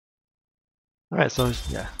Alright, so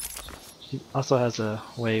yeah. She also has a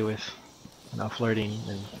way with, flirting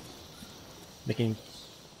and making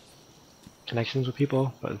connections with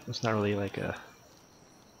people, but it's not really like a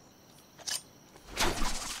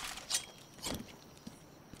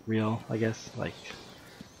real, I guess. Like,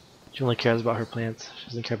 she only cares about her plants. She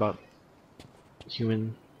doesn't care about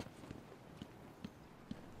human.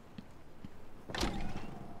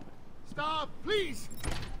 Stop, please!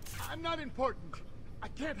 I'm not important. I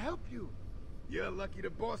can't help you. You're lucky the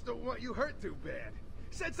boss don't want you hurt too bad.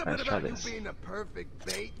 Said something Let's try about you this. being a perfect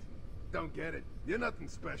bait. Don't get it. You're nothing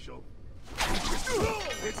special.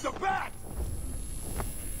 It's the bat!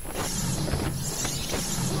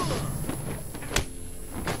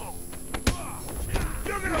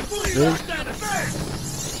 You're gonna bleed Really? out that face!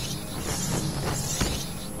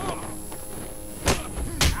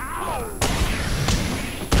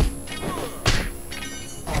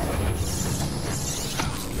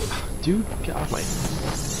 Dude, get off my...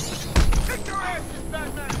 Kick your asses,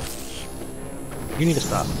 Batman! You need to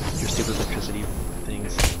stop your stupid electricity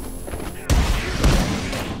things.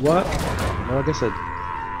 What? Well, like I said,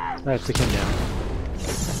 I have to take him down.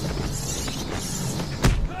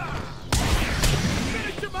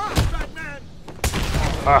 Finish him off, Batman!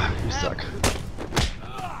 Ah, you suck.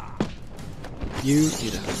 You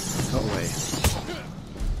need to go away.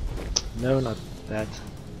 No, not that.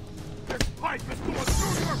 This pipe is going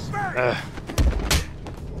through your face!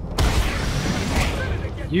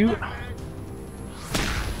 You... Don't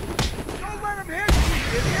let him hit you,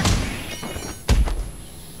 idiot!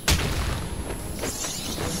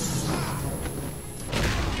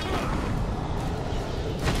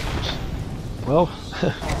 Well...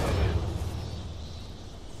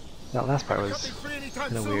 that last part was Something free anytime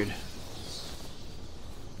kind of soon? weird.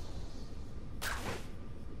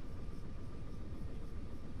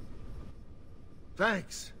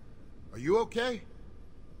 Thanks. Are you okay?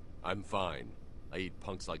 I'm fine. I eat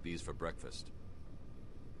punks like these for breakfast.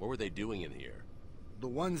 What were they doing in here? The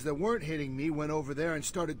ones that weren't hitting me went over there and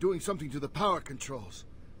started doing something to the power controls.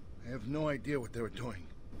 I have no idea what they were doing.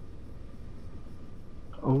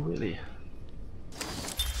 Oh, really?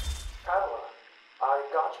 Pamela, I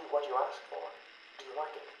got you what you asked for. Do you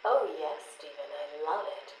like it? Oh yes, Stephen, I love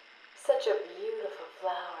it. Such a beautiful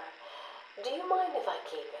flower. Do you mind if I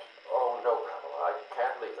keep it? Oh, no, Pamela, I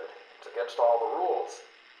can't leave it. It's against all the rules.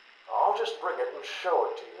 I'll just bring it and show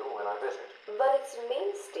it to you when I visit. But it's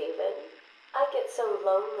me, Stephen. I get so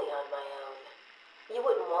lonely on my own. You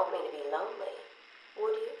wouldn't want me to be lonely,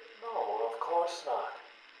 would you? No, of course not.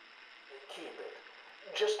 Keep it.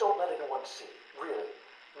 Just don't let anyone see. Really.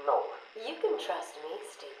 No. You can trust me,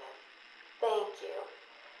 Stephen. Thank you.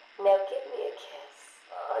 Now give me a kiss.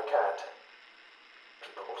 I can't.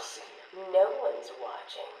 People will see. No one's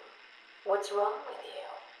watching. What's wrong with you?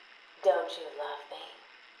 Don't you love me?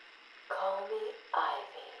 Call me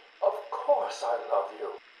Ivy. Of course I love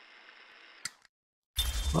you.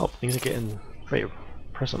 Well, things are getting very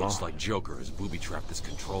personal. Looks like Joker has booby-trapped this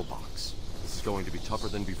control box. This is going to be tougher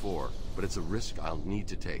than before, but it's a risk I'll need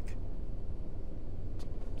to take.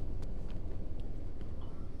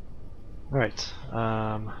 Alright,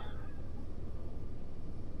 I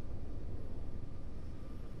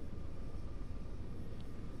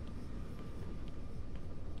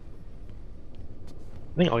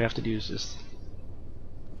think all you have to do is just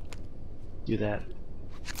do that.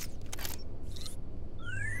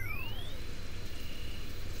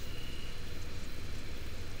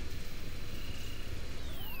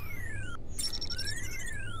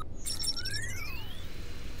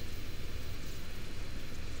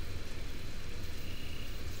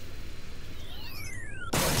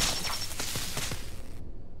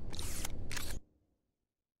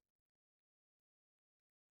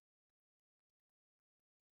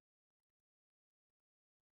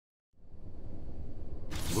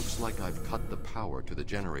 Looks like I've cut the power to the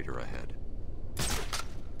generator ahead.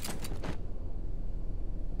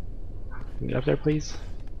 Can you get up there, please?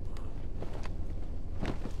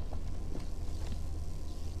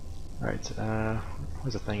 Alright,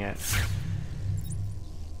 where's the thing at?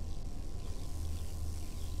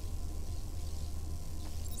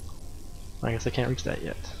 I guess I can't reach that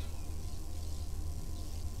yet.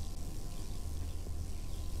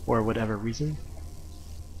 For whatever reason.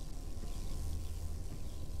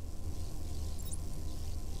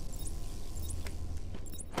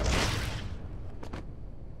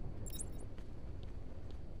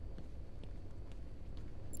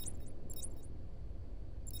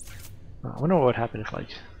 I wonder what would happen if, like,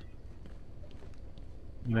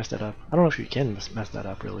 you messed that up. I don't know if you can mess that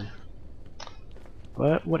up, really.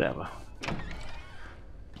 But, whatever.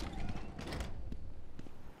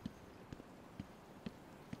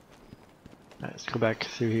 Alright, let's go back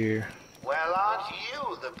through here. Well, aren't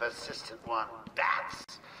you the persistent one? That's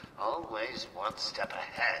always one step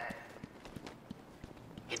ahead.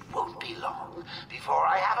 It won't be long before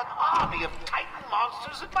I have an army of Titan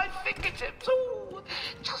monsters at my fingertips. Oh,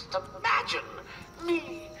 just imagine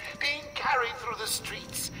me being carried through the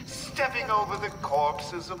streets, stepping over the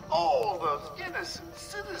corpses of all those innocent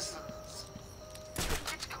citizens.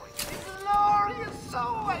 It's going to be glorious, so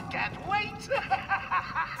I can't wait.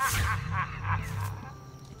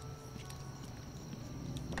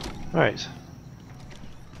 Alright.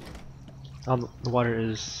 The water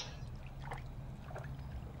is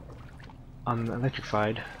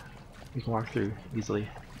electrified. We can walk through easily.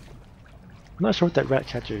 I'm not sure what that rat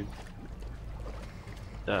catcher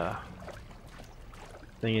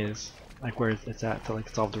thing is, like where it's at to like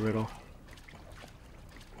solve the riddle.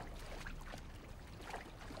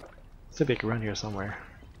 Should be like around here somewhere.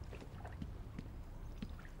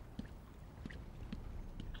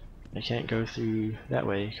 I can't go through that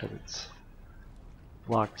way because it's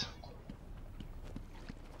blocked.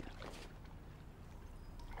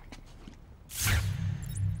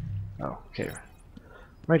 Oh, okay.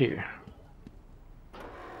 Right here.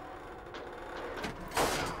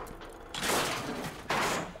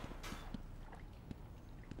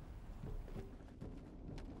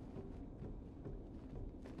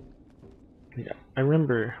 Yeah, I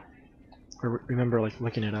remember like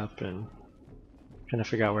looking it up and trying to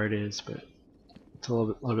figure out where it is, but it's a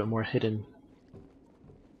little bit more hidden.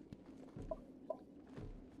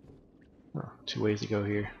 Oh, 2 ways to go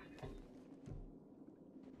here.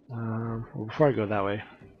 Well, before I go that way,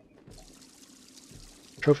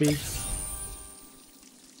 trophy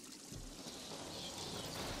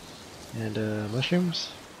and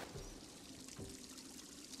mushrooms.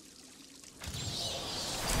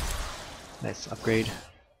 Nice upgrade.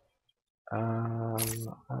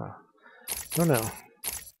 Don't know.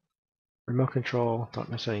 Remote control, don't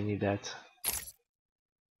necessarily need that.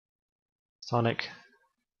 Sonic.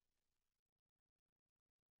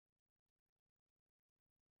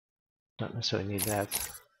 Don't necessarily need that.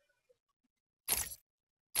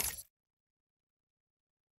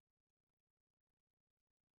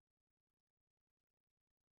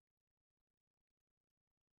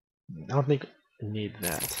 I don't think I need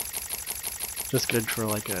that. Just good for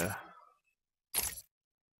like a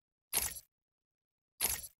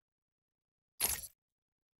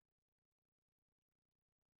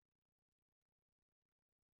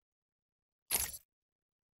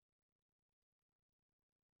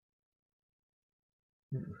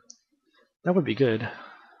that would be good.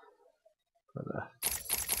 But whatever.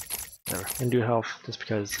 I'm gonna do health just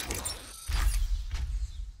because.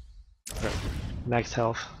 Right. Max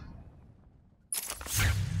health.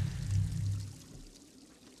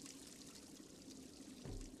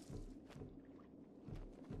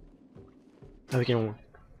 Now we can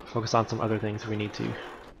focus on some other things if we need to.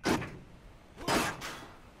 I'm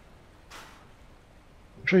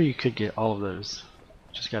sure you could get all of those.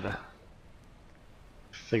 Just gotta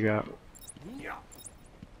figure out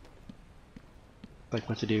like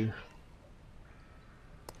what to do.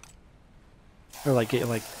 Or like get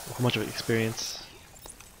like a whole bunch of experience.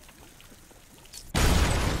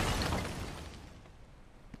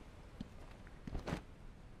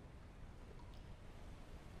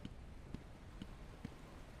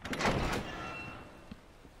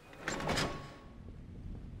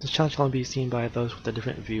 This challenge can only be seen by those with a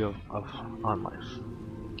different view of on life.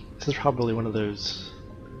 This is probably one of those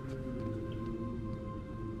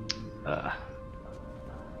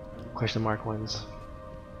question mark ones.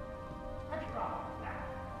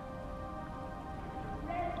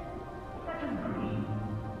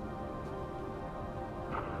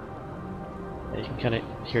 Yeah, you can kind of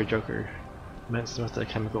hear Joker messing with the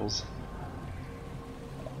chemicals.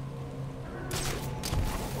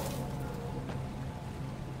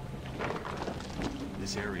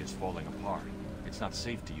 This area is falling apart. It's not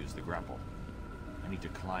safe to use the grapple. I need to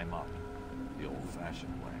climb up the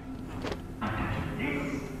old-fashioned way.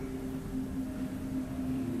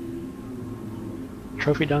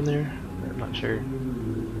 Trophy down there? I'm not sure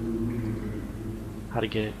how to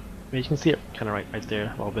get it. I mean, you can see it kind of right there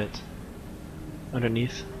a little bit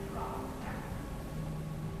underneath.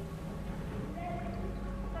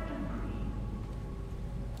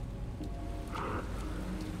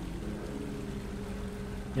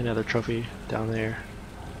 Another trophy down there.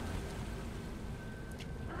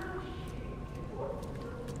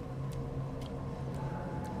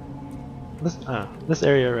 This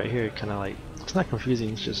area right here kind of like, it's not confusing,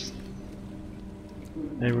 it's just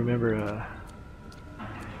I remember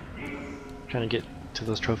trying to get to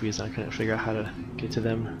those trophies and I couldn't figure out how to get to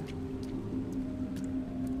them.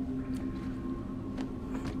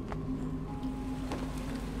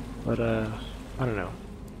 But I don't know.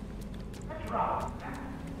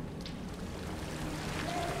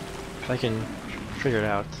 If I can figure it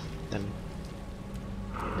out, then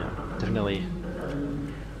definitely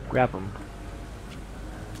grab them.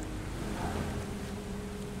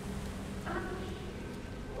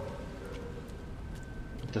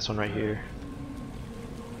 This one right here.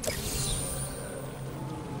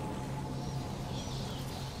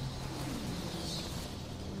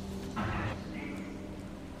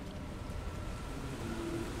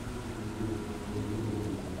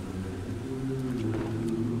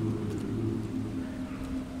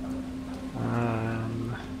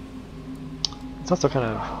 It's also kind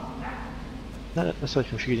of not necessarily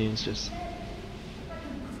confusing, it's just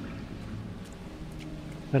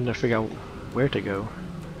trying to figure out where to go,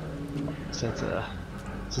 since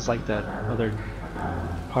this is like that other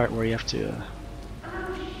part where you have to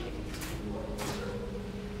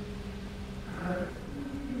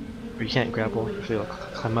where you can't grapple, you have to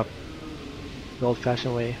climb up the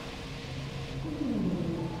old-fashioned way.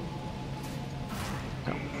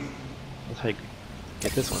 No, that's how you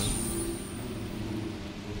get this one.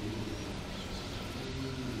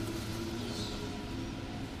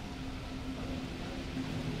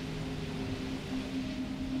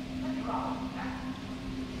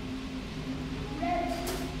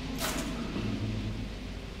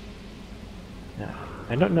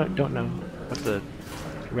 I don't know what the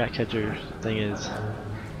rat catcher thing is.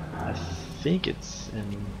 I think it's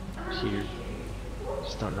in here.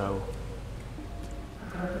 Just don't know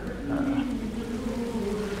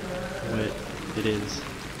what it is. Is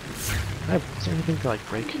there anything to like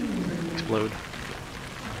break, explode?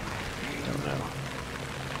 Don't know.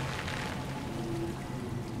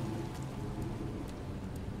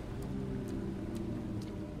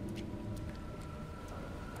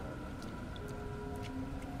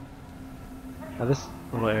 Now this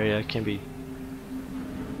little area can be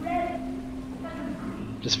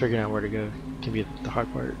just figuring out where to go can be the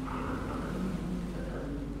hard part.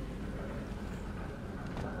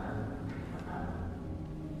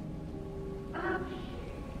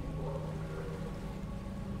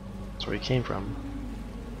 That's where he came from.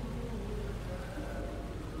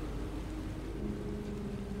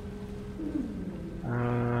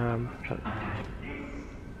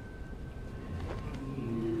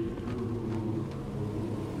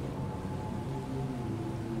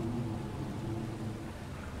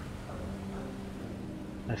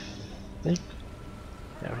 I think,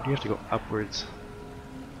 yeah, we do have to go upwards.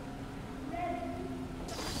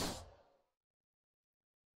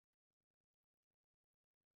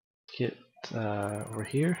 Get over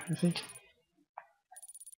here, I think.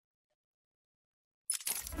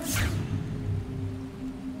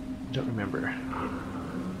 Don't remember.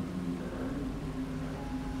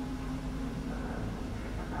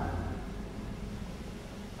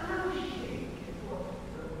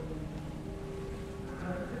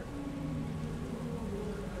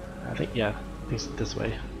 I think, yeah, I think it's this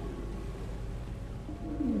way.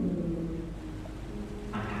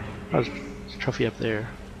 Oh, there's a trophy up there.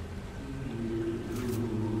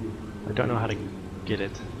 I don't know how to get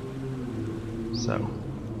it. So.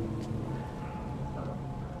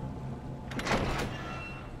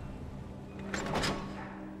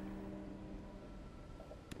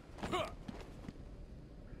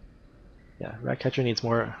 Yeah, Ratcatcher needs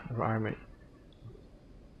more armor.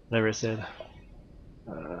 Whatever it said.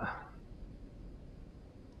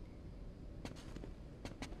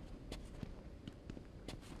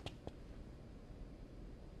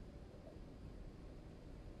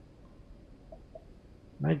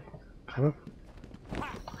 Can I climb up?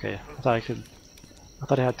 Okay, I thought I could. I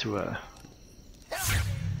thought I had to. Answer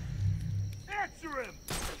him!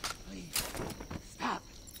 Please, stop.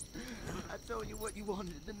 I told you what you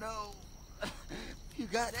wanted to know. You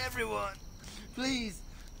got everyone. Please,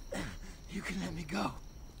 you can let me go.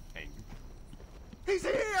 He's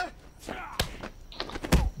here!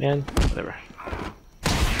 Man, whatever.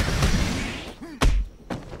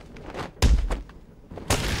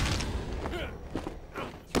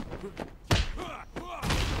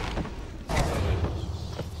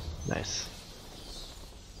 Nice.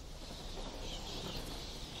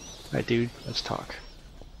 Alright, dude, let's talk.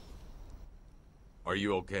 Are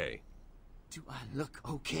you okay? Do I look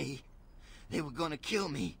okay? They were gonna kill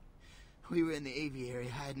me. We were in the aviary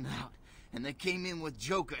hiding out, and they came in with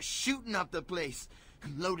Joker shooting up the place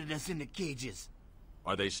and loaded us into cages.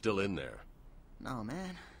 Are they still in there? No,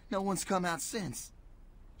 man. No one's come out since.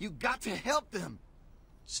 You got to help them.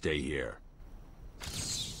 Stay here.